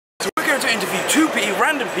to interview two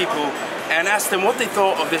random people and ask them what they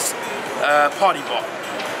thought of this PartyBot.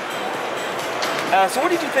 So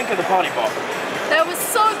what did you think of the PartyBot? That was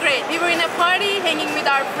so great. We were in a party, hanging with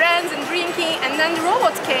our friends and drinking, and then the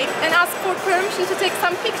robot came and asked for permission to take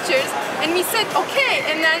some pictures, and we said okay,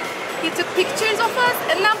 and then he took pictures of us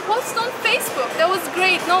and then posted on Facebook. That was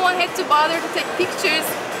great. No one had to bother to take pictures.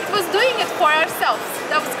 It was doing it for ourselves.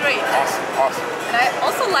 That was great. Awesome, awesome. And I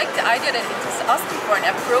also like the idea that it is asking for an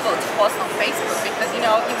approval to post on Facebook, because you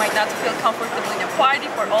know, you might not feel comfortable in a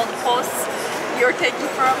party for all the posts you're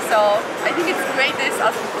taking from. So I think it's great that it's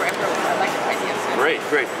asking for approval. I like the idea too. Great,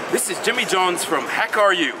 great. This is Jimmy Johns from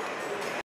HackRU.